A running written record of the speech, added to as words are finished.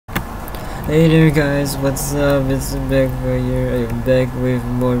Hey there guys, what's up? It's Bedwars here. I'm back with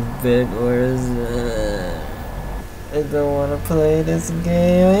more bedwars. I don't wanna play this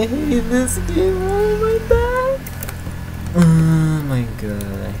game. I hate this game. Oh my back. Oh my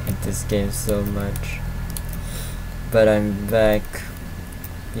god, I hate this game so much. But I'm back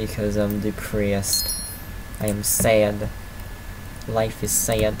because I'm depressed. I am sad. Life is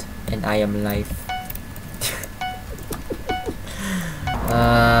sad and I am life.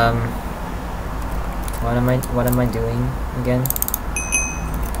 What am I doing again?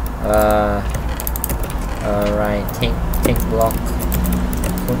 Alright, take block.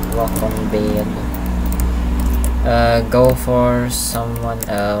 Put block on bed. Go for someone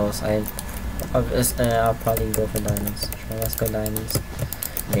else. I'll probably go for diamonds. Sure, let's go diamonds.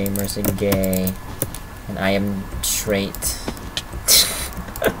 Gamers are gay. And I am straight.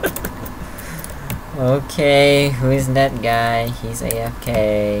 Okay, who is that guy? He's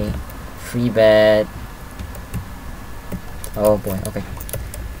AFK. Free bet. Oh boy, okay.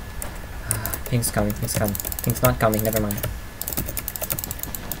 Pink's coming, pink's coming. Pink's not coming, never mind.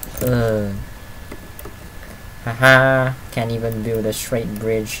 Haha, can't even build a straight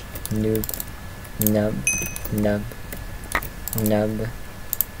bridge. Noob. Nub. Nub. Nub.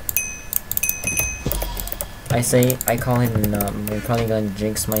 I call him nub. We're probably gonna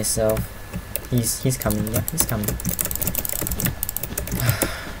jinx myself. He's coming, yeah, he's coming.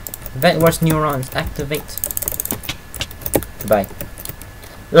 Bedwars neurons, activate. Goodbye.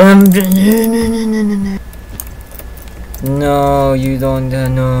 No, you don't,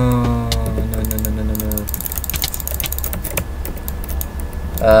 no.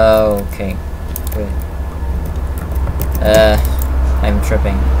 Okay, good. I'm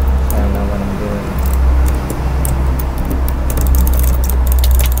tripping. I don't know what I'm doing.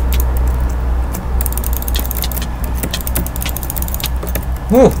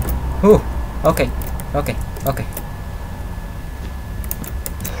 Ooh, okay.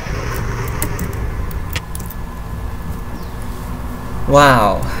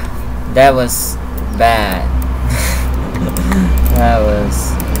 Wow, that was bad. That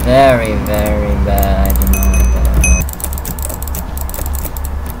was very, very bad. I do not like that.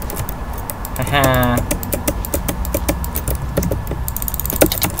 Haha.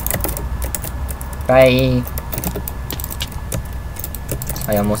 Bye.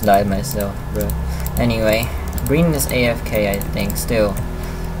 I almost died myself, bro. Anyway, green is AFK, I think. Still,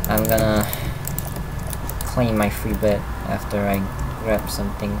 I'm gonna claim my free bet after I grab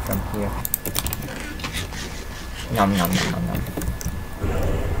something from here. Nom nom nom nom nom.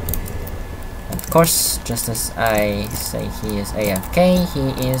 Of course, just as I say he is AFK, he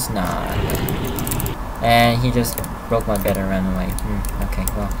is not. And he just broke my bet and ran away. Okay,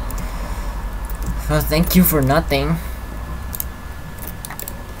 well. Well, thank you for nothing.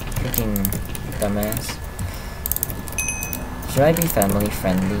 Freaking dumbass. Should I be family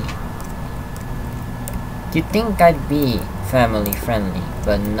friendly? You'd think I'd be family friendly,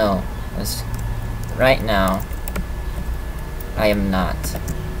 but no. Right now, I am not.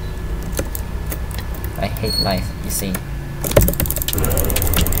 I hate life, you see.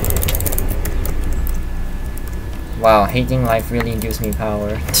 Wow, hating life really gives me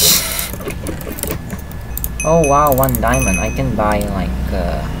power. Oh wow, 1 diamond. I can buy like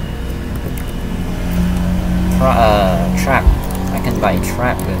trap. I can buy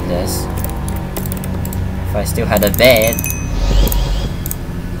trap with this. If I still had a bed.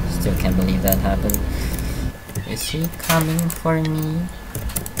 Still can't believe that happened. Is he coming for me?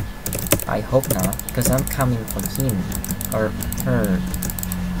 I hope not, because I'm coming for him or her.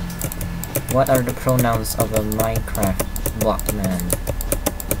 What are the pronouns of a Minecraft block man?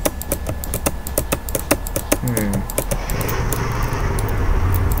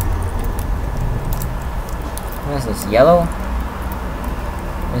 What is this? Yellow?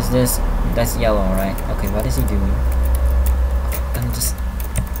 Is this... That's yellow, right? Okay, what is he doing? I'm just...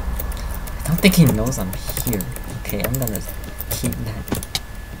 I don't think he knows I'm here. Okay, I'm gonna keep that.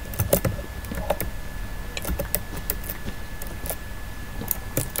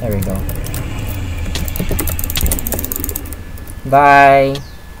 There we go. Bye!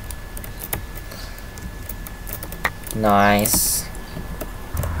 Nice.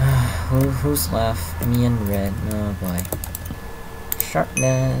 Who's left? Me and red. Oh boy.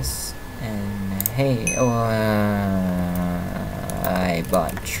 Sharpness. And hey, oh, I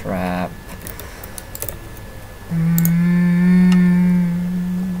bought trap.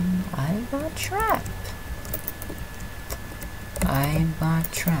 I bought trap. I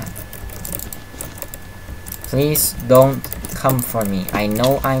bought trap. Please don't come for me. I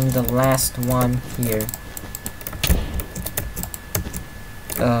know I'm the last one here.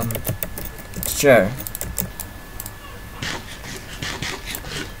 Sure.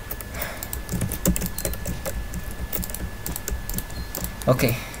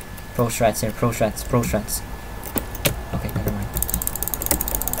 Okay. Pro strats here. Pro strats. Pro strats. Okay, never mind.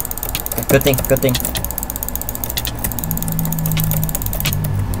 Okay, good thing. Good thing.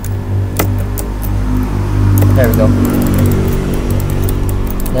 There we go.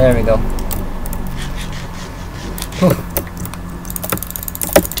 There we go. Whew.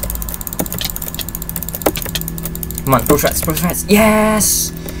 Come on, pro strats, pro strats.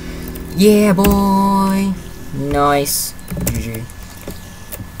 Yes! Yeah, boy! Nice. GG.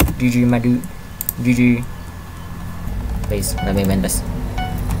 GG, my dude. GG. Please, let me win this.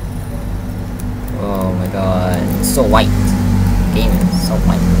 Oh my god. It's so white. The game is so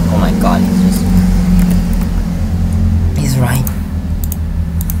white. Oh my god, he's right.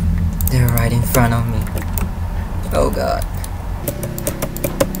 They're right in front of me. Oh god.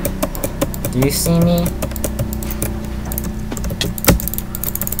 Do you see me?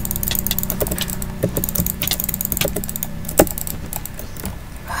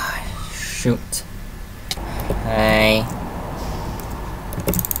 Shoot. Hey.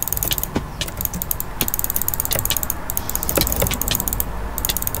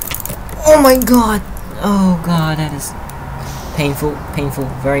 Oh my god! Oh god, that is painful, painful,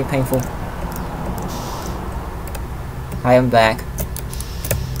 very painful. I am back.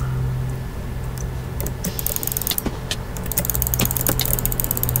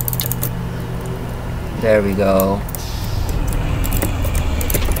 There we go.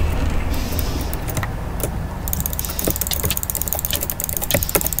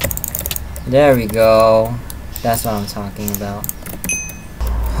 There we go. That's what I'm talking about.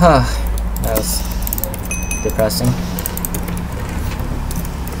 Huh. That was depressing.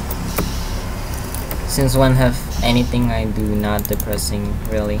 Since when have anything I do not depressing,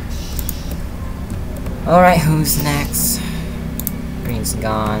 really? Alright, who's next? Green's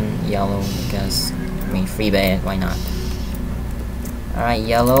gone. Yellow, because, I mean, free bet, why not? Alright,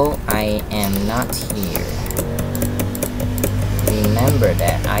 yellow, I am not here. Remember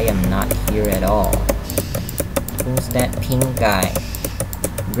that, I am not here at all. Who's that pink guy?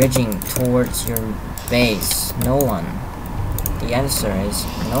 Bridging towards your base. No one. The answer is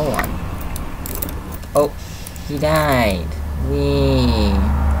no one. Oh, he died. Wee.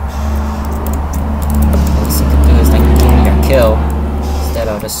 All you could do is like give me your kill instead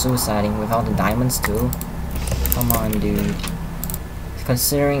of just suiciding with all the diamonds too. Come on, dude.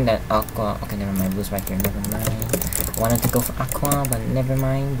 Considering that aqua. Okay, never mind. Blue's right here. Never mind. Wanted to go for aqua, but never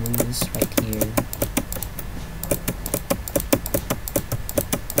mind. Blue's right here.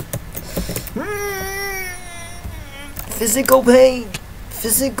 Physical pain!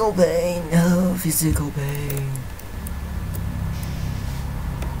 Physical pain! No, physical pain.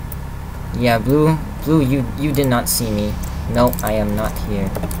 Yeah, Blue, you did not see me. No, I am not here.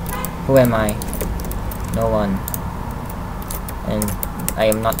 Who am I? No one. And I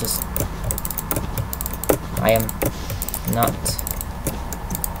am not just... I am not...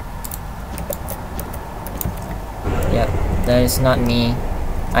 Yep, that is not me.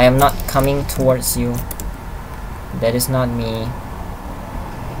 I am not coming towards you. That is not me.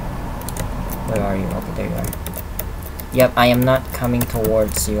 Where are you? Okay, there you are. Yep, I am not coming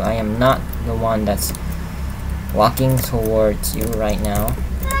towards you. I am not the one that's walking towards you right now.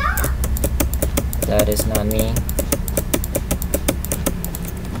 That is not me.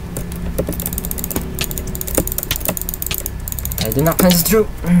 I did not pass through.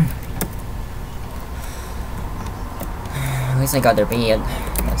 At least I got their bed.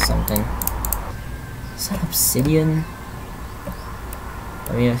 That's something. Is that obsidian?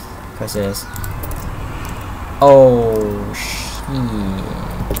 I mean, of course it is. Oh shit!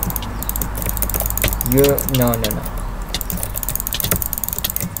 No.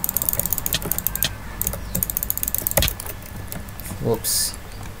 Whoops.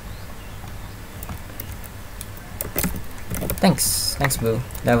 Thanks, Blue.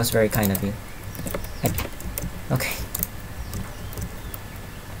 That was very kind of you. Okay.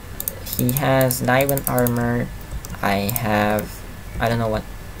 He has diamond armor. I don't know what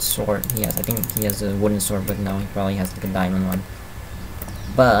sword he has. I think he has a wooden sword, but no, he probably has like a diamond one.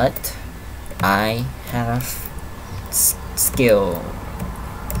 But I have skill.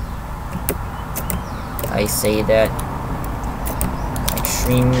 I say that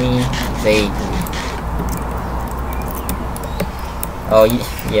extremely vaguely. Oh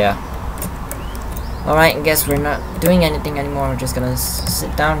yeah. Alright, I guess we're not doing anything anymore. We're just gonna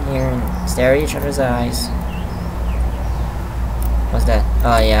sit down here and stare at each other's eyes. What's that?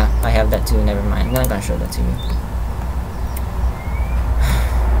 Oh yeah, I have that too, never mind. I'm not gonna show that to you.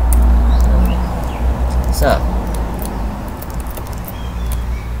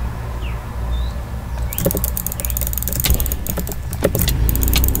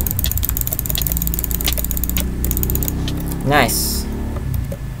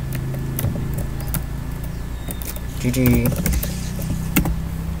 GG.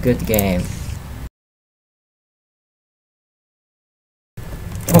 Good game.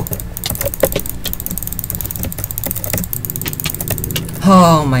 Oh.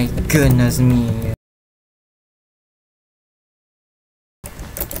 Oh my goodness me.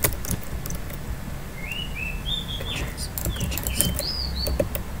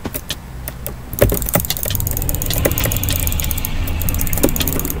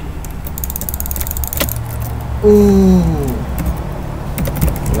 Ooh,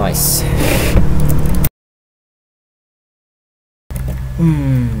 nice.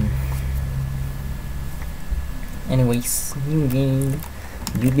 Anyways, new game,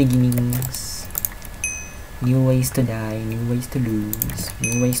 new beginnings, new ways to die, new ways to lose,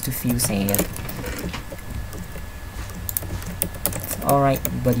 new ways to feel sad. Alright,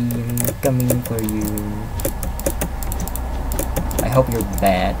 buddy, I'm coming for you. I hope you're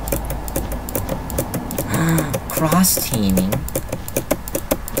bad. Cross-teaming?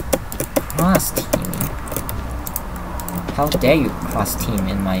 Cross-teaming? How dare you cross-team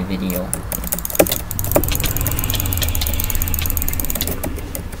in my video?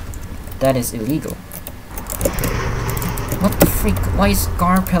 That is illegal. What the freak? Why is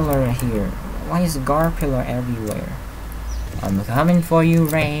Garpillar here? Why is Garpillar everywhere? I'm coming for you,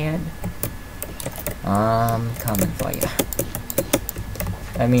 Red. I'm coming for you.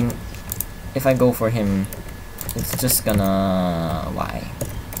 I mean, if I go for him, it's just gonna... why?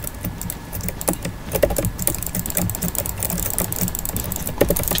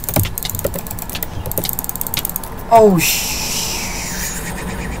 Oh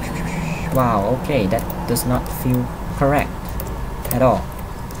wow, okay, that does not feel correct at all.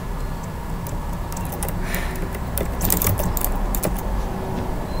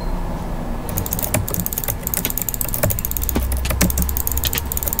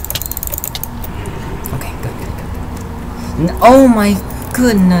 Oh my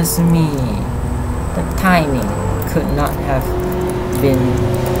goodness me! The timing could not have been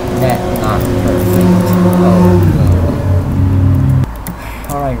that not perfect. Oh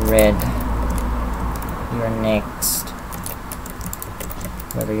no. Alright, Red. You're next.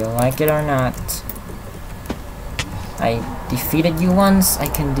 Whether you like it or not. I defeated you once, I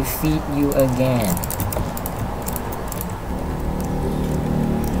can defeat you again.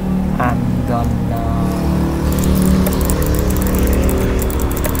 I'm gonna...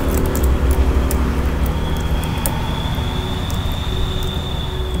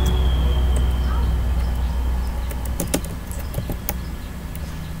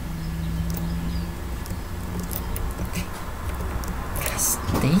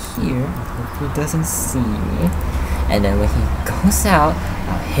 here, hope he doesn't see me, and then when he goes out,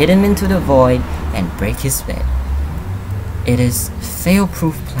 I'll hit him into the void and break his bed. It is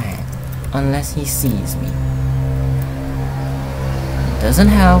fail-proof plan, unless he sees me. It doesn't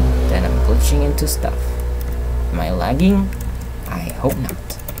help that I'm glitching into stuff. Am I lagging? I hope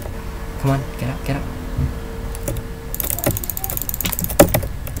not. Come on, get up, get up.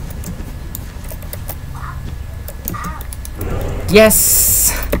 Yes!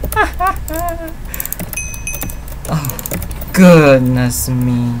 Oh, goodness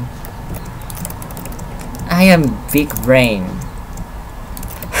me. I am big brain.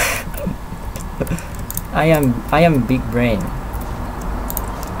 I am big brain.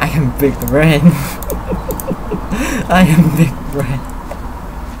 I am big brain. I am big brain.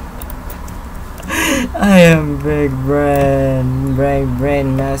 I am big brain.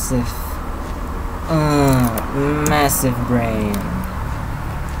 Brain massive. Massive brain.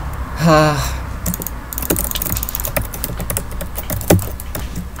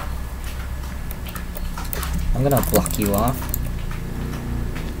 I'm gonna block you off.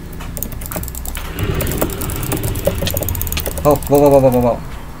 Oh, whoa.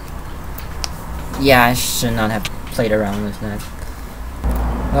 Yeah, I should not have played around with that.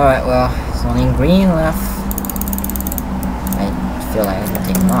 Alright, well, it's only green left. I feel like I can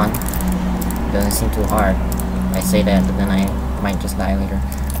take him on. It doesn't seem too hard. I say that, but then I might just die later.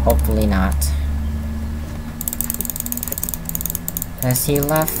 Hopefully not. Has he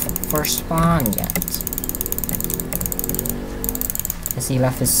left for spawn yet? Has he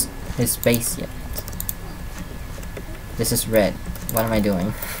left his base yet? This is Red. What am I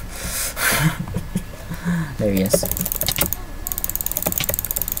doing? There he is.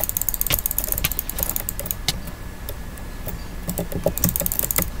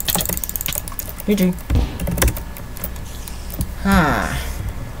 GG.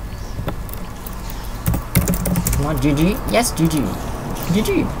 Not GG? Yes, GG.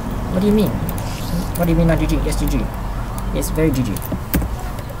 GG. What do you mean? What do you mean not GG? Yes, GG. Yes, very GG.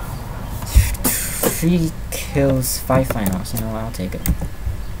 3 kills, 5 finals. You know, I'll take it.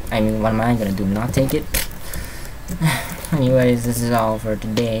 I mean, what am I gonna do? Not take it? Anyways, this is all for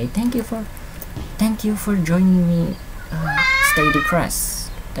today. Thank you for joining me. Stay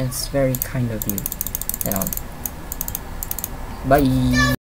depressed. That's very kind of you. You know. Bye.